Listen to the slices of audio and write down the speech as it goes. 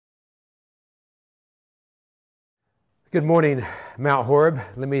Good morning, Mount Horeb.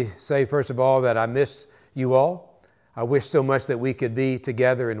 Let me say, first of all, that I miss you all. I wish so much that we could be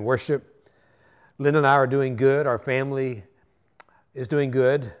together in worship. Lynn and I are doing good. Our family is doing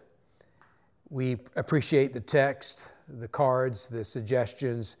good. We appreciate the text, the cards, the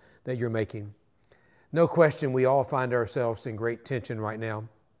suggestions that you're making. No question, we all find ourselves in great tension right now.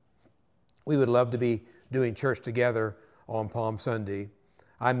 We would love to be doing church together on Palm Sunday.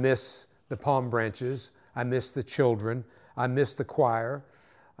 I miss the palm branches. I miss the children. I miss the choir.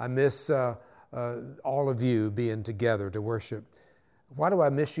 I miss all of you being together to worship. Why do I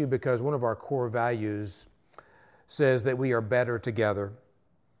miss you? Because one of our core values says that we are better together.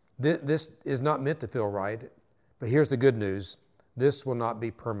 This is not meant to feel right, but here's the good news. This will not be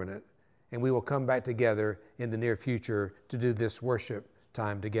permanent, and we will come back together in the near future to do this worship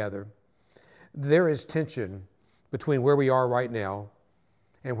time together. There is tension between where we are right now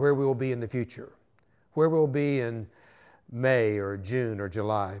and where we will be in the future. Where we'll be in May or June or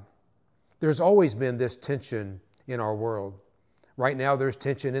July. There's always been this tension in our world. Right now there's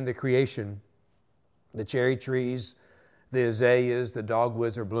tension in the creation. The cherry trees, the azaleas, the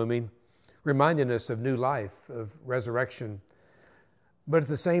dogwoods are blooming, reminding us of new life, of resurrection. But at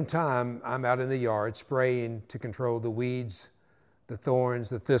the same time, I'm out in the yard spraying to control the weeds, the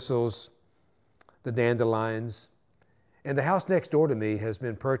thorns, the thistles, the dandelions. And the house next door to me has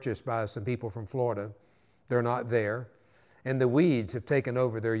been purchased by some people from Florida. They're not there. And the weeds have taken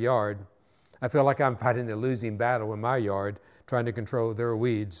over their yard. I feel like I'm fighting a losing battle in my yard, trying to control their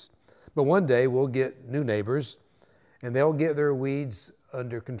weeds. But one day we'll get new neighbors, and they'll get their weeds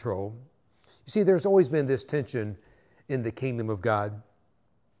under control. You see, there's always been this tension in the kingdom of God,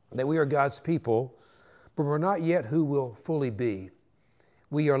 that we are God's people, but we're not yet who we'll fully be.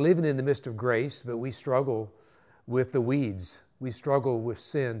 We are living in the midst of grace, but we struggle with the weeds. We struggle with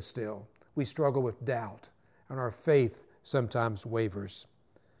sin still. We struggle with doubt, and our faith sometimes wavers.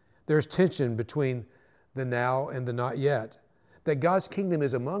 There's tension between the now and the not yet, that God's kingdom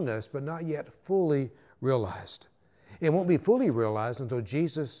is among us, but not yet fully realized. It won't be fully realized until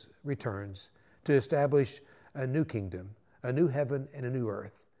Jesus returns to establish a new kingdom, a new heaven and a new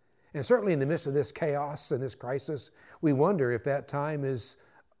earth. And certainly in the midst of this chaos and this crisis, we wonder if that time is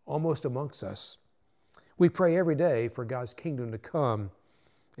almost amongst us. We pray every day for God's kingdom to come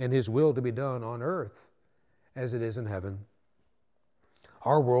and His will to be done on earth as it is in heaven.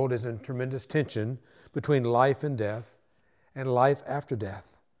 Our world is in tremendous tension between life and death and life after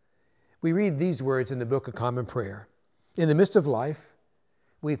death. We read these words in the Book of Common Prayer. In the midst of life,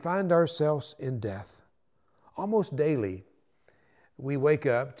 we find ourselves in death. Almost daily, we wake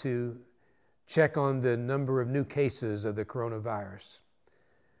up to check on the number of new cases of the coronavirus.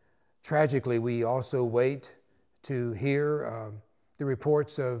 Tragically, we also wait to hear the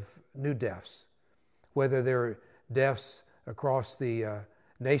reports of new deaths, whether they're deaths across the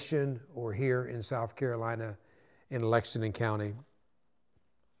nation or here in South Carolina in Lexington County.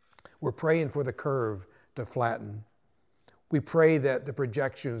 We're praying for the curve to flatten. We pray that the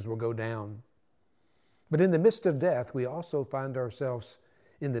projections will go down. But in the midst of death, we also find ourselves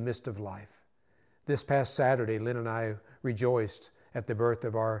in the midst of life. This past Saturday, Lynn and I rejoiced at the birth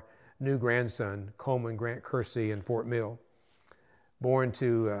of our new grandson, Coleman Grant Kersey in Fort Mill, born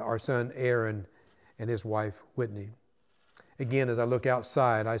to our son Aaron and his wife Whitney. Again, as I look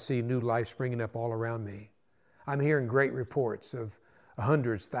outside, I see new life springing up all around me. I'm hearing great reports of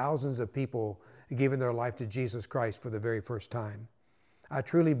hundreds, thousands of people giving their life to Jesus Christ for the very first time. I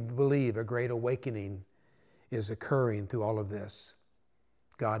truly believe a great awakening is occurring through all of this.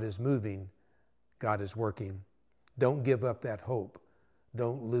 God is moving. God is working. Don't give up that hope.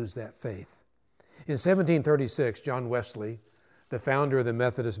 Don't lose that faith. In 1736, John Wesley, the founder of the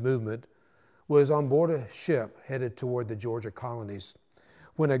Methodist movement, was on board a ship headed toward the Georgia colonies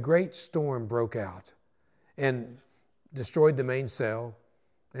when a great storm broke out and destroyed the mainsail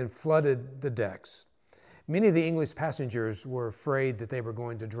and flooded the decks. Many of the English passengers were afraid that they were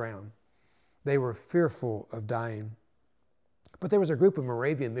going to drown. They were fearful of dying. But there was a group of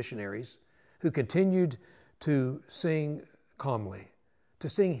Moravian missionaries who continued to sing calmly, to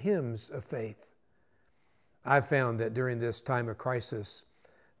sing hymns of faith. I've found that during this time of crisis,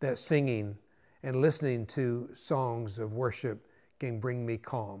 that singing and listening to songs of worship can bring me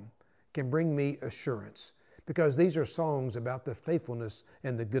calm, can bring me assurance, because these are songs about the faithfulness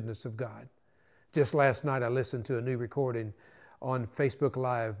and the goodness of God. Just last night, I listened to a new recording on Facebook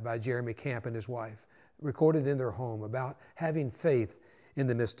Live by Jeremy Camp and his wife, recorded in their home about having faith in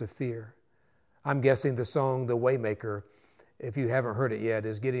the midst of fear. I'm guessing the song, The Waymaker, if you haven't heard it yet,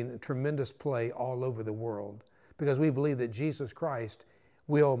 is getting tremendous play all over the world because we believe that Jesus Christ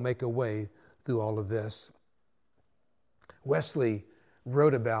will make a way through all of this. Wesley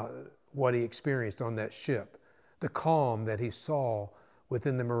wrote about what he experienced on that ship, the calm that he saw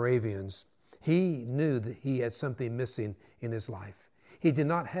within the Moravians. He knew that he had something missing in his life. He did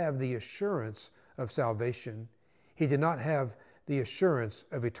not have the assurance of salvation. He did not have the assurance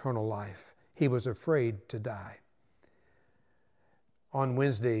of eternal life. He was afraid to die. On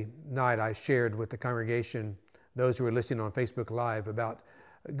Wednesday night, I shared with the congregation, those who were listening on Facebook Live, about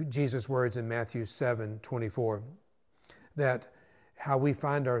Jesus' words in Matthew 7:24, that how we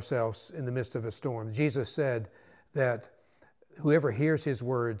find ourselves in the midst of a storm. Jesus said that whoever hears his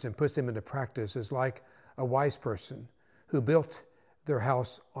words and puts them into practice is like a wise person who built their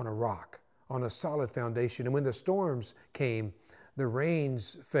house on a rock, on a solid foundation. And when the storms came, the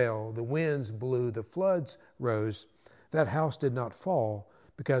rains fell, the winds blew, the floods rose, that house did not fall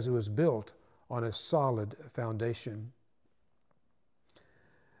because it was built on a solid foundation.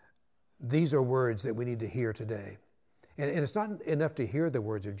 These are words that we need to hear today. And it's not enough to hear the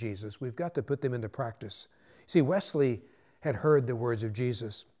words of Jesus. We've got to put them into practice. See, Wesley had heard the words of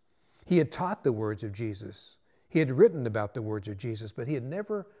Jesus. He had taught the words of Jesus. He had written about the words of Jesus, but he had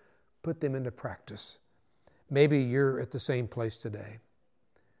never put them into practice. Maybe you're at the same place today.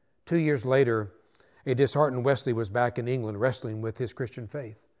 2 years later, a disheartened Wesley was back in England wrestling with his Christian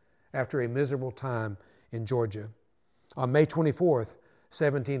faith after a miserable time in Georgia. On May 24th,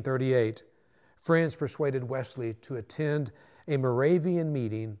 1738, friends persuaded Wesley to attend a Moravian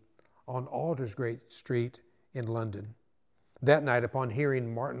meeting on Aldersgate Street in London. That night, upon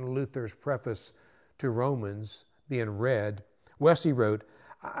hearing Martin Luther's preface to Romans being read, Wesley wrote,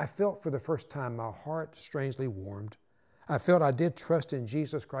 "I felt for the first time my heart strangely warmed. I felt I did trust in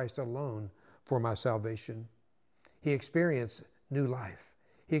Jesus Christ alone for my salvation." He experienced new life.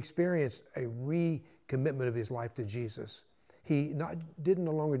 He experienced a recommitment of his life to Jesus. He didn't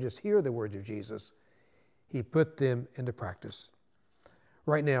no longer just hear the words of Jesus, he put them into practice.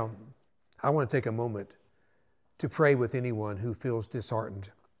 Right now, I want to take a moment to pray with anyone who feels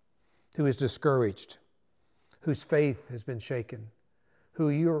disheartened, who is discouraged, whose faith has been shaken, who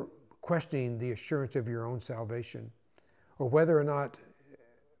you're questioning the assurance of your own salvation, or whether or not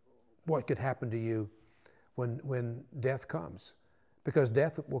what could happen to you when death comes, because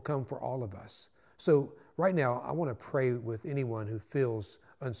death will come for all of us. So right now, I want to pray with anyone who feels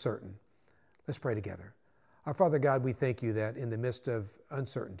uncertain. Let's pray together. Our Father God, we thank you that in the midst of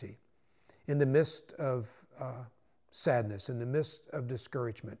uncertainty, in the midst of sadness, in the midst of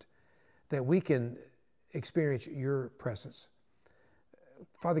discouragement, that we can experience your presence.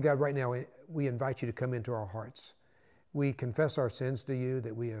 Father God, right now, we invite you to come into our hearts. We confess our sins to you,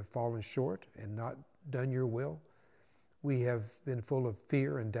 that we have fallen short and not done your will. We have been full of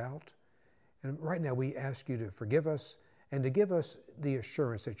fear and doubt. And right now, we ask you to forgive us and to give us the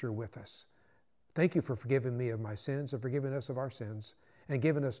assurance that you're with us. Thank you for forgiving me of my sins and forgiving us of our sins and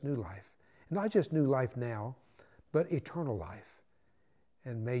giving us new life. And not just new life now, but eternal life.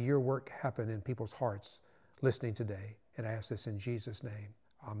 And may your work happen in people's hearts listening today. And I ask this in Jesus' name.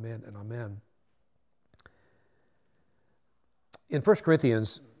 Amen and amen. In 1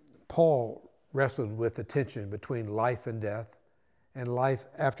 Corinthians, Paul wrestled with the tension between life and death and life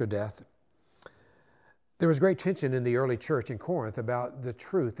after death. There was great tension in the early church in Corinth about the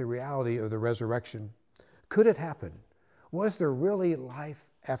truth, the reality of the resurrection. Could it happen? Was there really life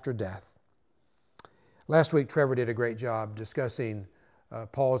after death? Last week, Trevor did a great job discussing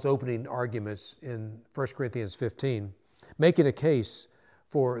Paul's opening arguments in 1 Corinthians 15, making a case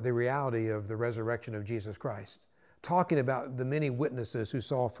for the reality of the resurrection of Jesus Christ, talking about the many witnesses who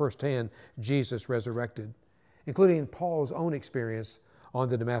saw firsthand Jesus resurrected, including Paul's own experience on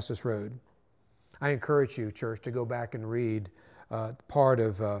the Damascus Road. I encourage you, church, to go back and read part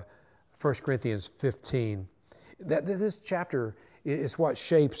of 1 Corinthians 15. This chapter is what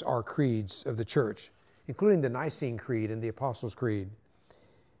shapes our creeds of the church, including the Nicene Creed and the Apostles' Creed.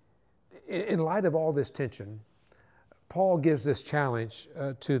 In light of all this tension, Paul gives this challenge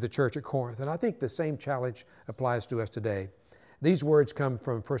to the church at Corinth, and I think the same challenge applies to us today. These words come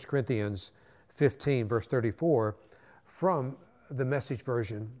from 1 Corinthians 15, verse 34, from the Message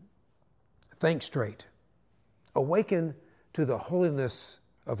version. Think straight. Awaken to the holiness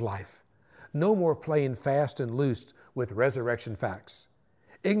of life. No more playing fast and loose with resurrection facts.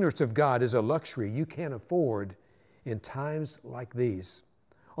 Ignorance of God is a luxury you can't afford in times like these.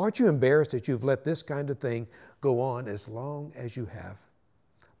 Aren't you embarrassed that you've let this kind of thing go on as long as you have?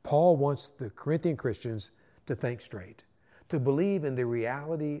 Paul wants the Corinthian Christians to think straight, to believe in the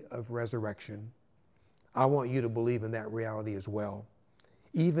reality of resurrection. I want you to believe in that reality as well,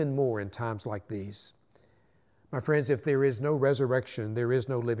 even more in times like these. My friends, if there is no resurrection, there is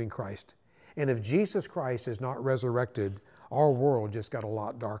no living Christ. And if Jesus Christ is not resurrected, our world just got a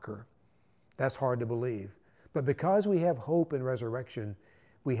lot darker. That's hard to believe. But because we have hope in resurrection,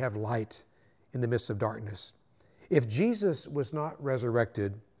 we have light in the midst of darkness. If Jesus was not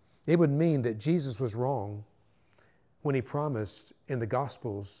resurrected, it would mean that Jesus was wrong when he promised in the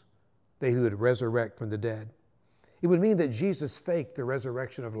Gospels that he would resurrect from the dead. It would mean that Jesus faked the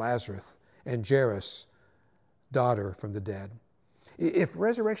resurrection of Lazarus and Jairus' daughter from the dead. If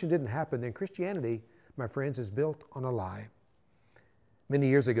resurrection didn't happen, then Christianity, my friends, is built on a lie. Many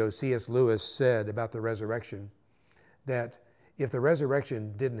years ago, C.S. Lewis said about the resurrection that if the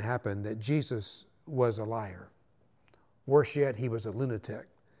resurrection didn't happen, that Jesus was a liar. Worse yet, he was a lunatic.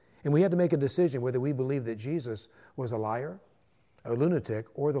 And we had to make a decision whether we believe that Jesus was a liar, a lunatic,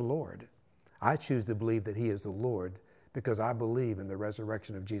 or the Lord. I choose to believe that he is the Lord because I believe in the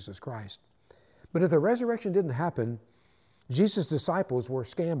resurrection of Jesus Christ. But if the resurrection didn't happen, Jesus' disciples were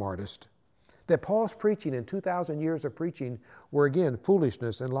scam artists. That Paul's preaching and 2,000 years of preaching were again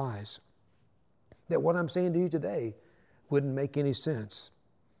foolishness and lies. That what I'm saying to you today wouldn't make any sense.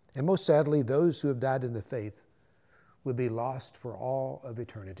 And most sadly, those who have died in the faith would be lost for all of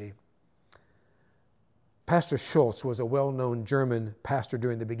eternity. Pastor Schultz was a well-known German pastor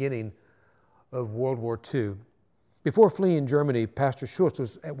during the beginning of World War II. Before fleeing Germany, Pastor Schultz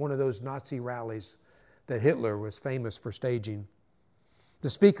was at one of those Nazi rallies that Hitler was famous for staging. The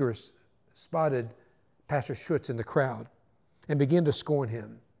speakers spotted Pastor Schultz in the crowd and began to scorn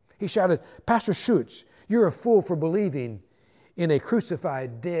him. He shouted, "Pastor Schultz, you're a fool for believing in a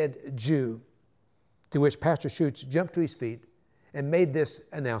crucified dead Jew." To which Pastor Schultz jumped to his feet and made this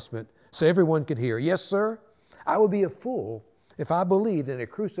announcement so everyone could hear. "Yes, sir, I would be a fool if I believed in a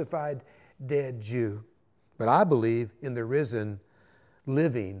crucified dead Jew, but I believe in the risen,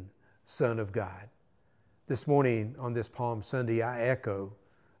 living Son of God." This morning on this Palm Sunday, I echo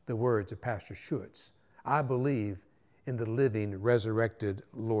the words of Pastor Schultz. I believe in the living, resurrected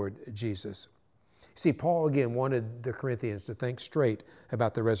Lord Jesus. See, Paul again wanted the Corinthians to think straight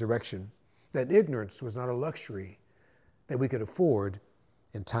about the resurrection, that ignorance was not a luxury that we could afford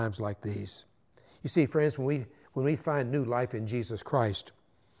in times like these. You see, friends, when we find new life in Jesus Christ,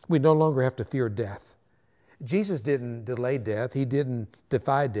 we no longer have to fear death. Jesus didn't delay death. He didn't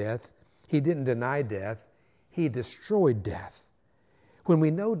defy death. He didn't deny death. He destroyed death. When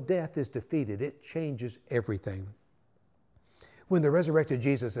we know death is defeated, it changes everything. When the resurrected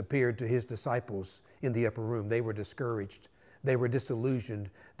Jesus appeared to his disciples in the upper room, they were discouraged. They were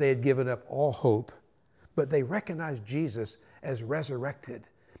disillusioned. They had given up all hope. But they recognized Jesus as resurrected.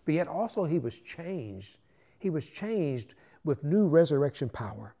 But yet also he was changed. He was changed with new resurrection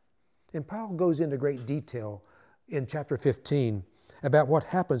power. And Paul goes into great detail in chapter 15 about what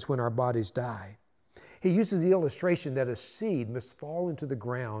happens when our bodies die. He uses the illustration that a seed must fall into the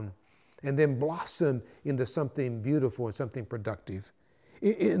ground and then blossom into something beautiful and something productive.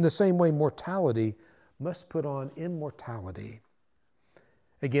 In the same way, mortality must put on immortality.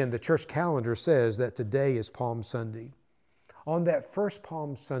 Again, the church calendar says that today is Palm Sunday. On that first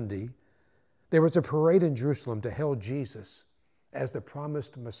Palm Sunday, there was a parade in Jerusalem to hail Jesus as the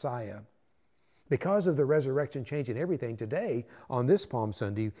promised Messiah. Because of the resurrection changing everything, today, on this Palm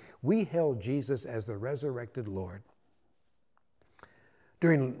Sunday, we hail Jesus as the resurrected Lord.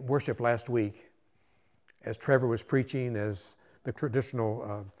 During worship last week, as Trevor was preaching, as the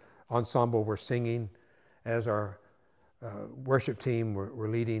traditional ensemble were singing, as our worship team were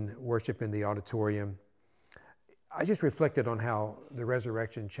leading worship in the auditorium, I just reflected on how the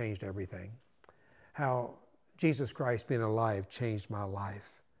resurrection changed everything, how Jesus Christ being alive changed my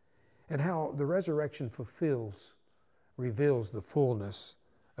life, and how the resurrection reveals the fullness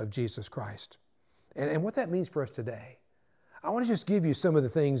of Jesus Christ. And what that means for us today. I want to just give you some of the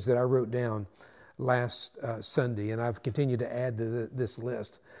things that I wrote down last Sunday, and I've continued to add to this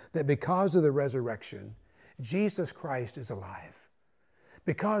list, that because of the resurrection, Jesus Christ is alive.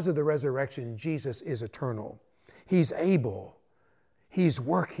 Because of the resurrection, Jesus is eternal. He's able. He's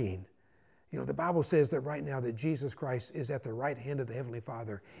working. You know, the Bible says that right now that Jesus Christ is at the right hand of the Heavenly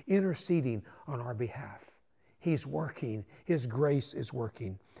Father, interceding on our behalf. He's working. His grace is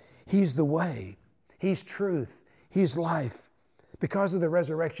working. He's the way. He's truth. He's life. Because of the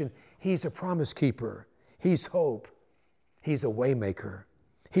resurrection, He's a promise keeper. He's hope. He's a way maker.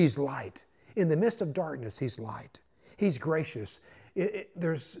 He's light. In the midst of darkness, He's light. He's gracious.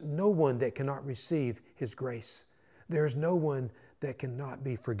 There's no one that cannot receive His grace. There's no one that cannot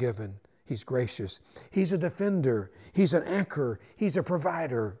be forgiven. He's gracious. He's a defender. He's an anchor. He's a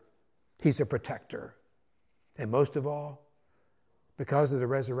provider. He's a protector. And most of all, because of the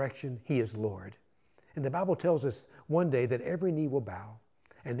resurrection, He is Lord. And the Bible tells us one day that every knee will bow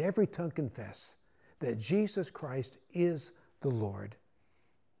and every tongue confess that Jesus Christ is the Lord.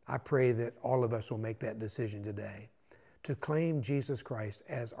 I pray that all of us will make that decision today to claim Jesus Christ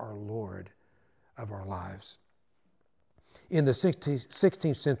as our Lord of our lives. In the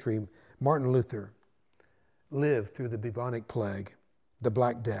 16th century, Martin Luther lived through the bubonic plague, the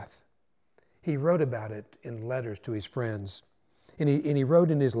Black Death. He wrote about it in letters to his friends. And he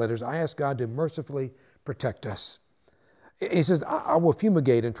wrote in his letters, I ask God to mercifully protect us. He says, I will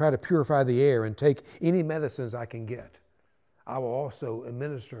fumigate and try to purify the air and take any medicines I can get. I will also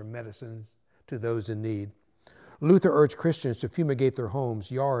administer medicines to those in need. Luther urged Christians to fumigate their homes,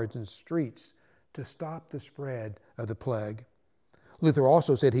 yards, and streets to stop the spread of the plague. Luther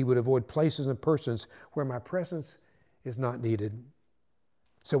also said he would avoid places and persons where my presence is not needed,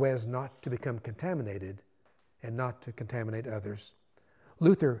 so as not to become contaminated and not to contaminate others.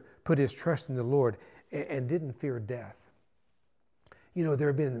 Luther put his trust in the Lord and didn't fear death. You know, there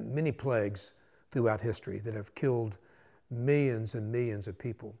have been many plagues throughout history that have killed millions and millions of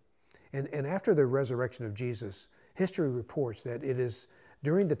people. And after the resurrection of Jesus, history reports that it is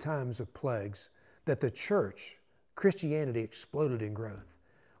during the times of plagues that the church, Christianity, exploded in growth.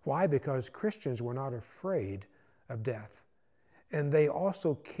 Why? Because Christians were not afraid of death. And they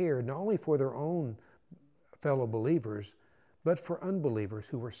also cared not only for their own fellow believers, but for unbelievers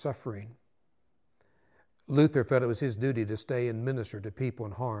who were suffering. Luther felt it was his duty to stay and minister to people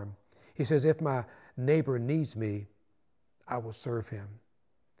in harm. He says, if my neighbor needs me, I will serve him.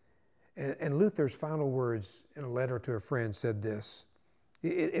 And Luther's final words in a letter to a friend said this.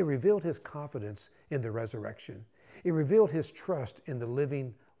 It revealed his confidence in the resurrection. It revealed his trust in the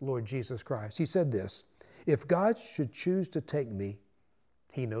living Lord Jesus Christ. He said this, if God should choose to take me,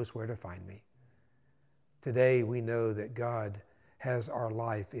 he knows where to find me. Today we know that God has our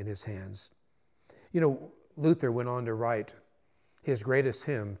life in his hands. You know, Luther went on to write his greatest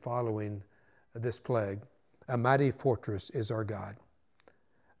hymn following this plague, A Mighty Fortress is Our God.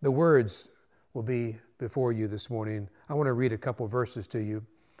 The words will be before you this morning. I want to read a couple verses to you.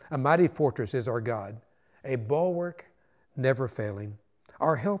 A mighty fortress is our God, a bulwark never failing.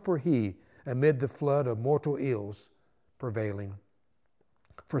 Our helper he, amid the flood of mortal ills prevailing.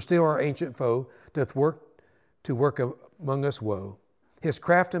 For still our ancient foe doth work among us woe. His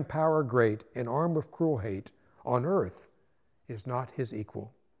craft and power great, and armed with cruel hate, on earth is not his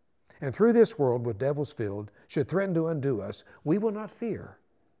equal. And through this world with devils filled, should threaten to undo us, we will not fear.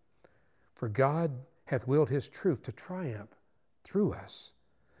 For God hath willed his truth to triumph through us.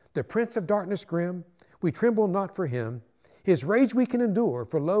 The prince of darkness grim, we tremble not for him. His rage we can endure,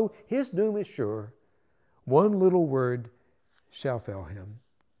 for lo, his doom is sure. One little word shall fell him.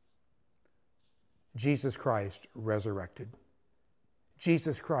 Jesus Christ resurrected.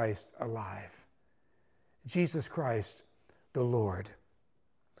 Jesus Christ alive. Jesus Christ the Lord.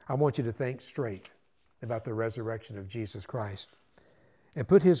 I want you to think straight about the resurrection of Jesus Christ and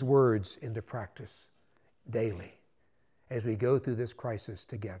put his words into practice daily as we go through this crisis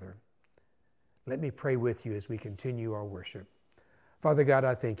together. Let me pray with you as we continue our worship. Father God,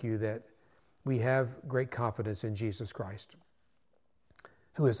 I thank you that we have great confidence in Jesus Christ,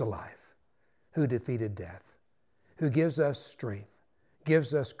 who is alive, who defeated death, who gives us strength,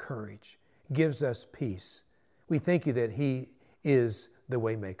 gives us courage, gives us peace. We thank you that he is the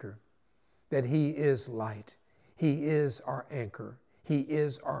waymaker, that he is light, he is our anchor, he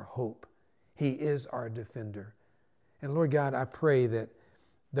is our hope, he is our defender. And Lord God, I pray that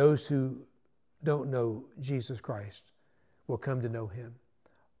those who don't know Jesus Christ will come to know him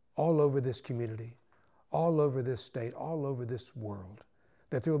all over this community, all over this state, all over this world,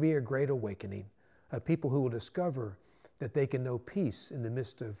 that there will be a great awakening of people who will discover that they can know peace in the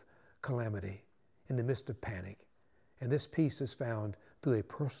midst of calamity, in the midst of panic. And this peace is found through a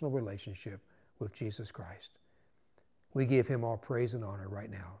personal relationship with Jesus Christ. We give him all praise and honor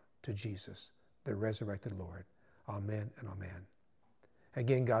right now to Jesus, the resurrected Lord. Amen and amen.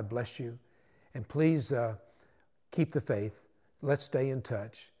 Again, God bless you. And please keep the faith. Let's stay in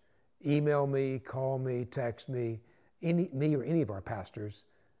touch. Email me, call me, text me, me or any of our pastors,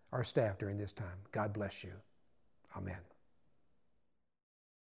 our staff during this time. God bless you. Amen.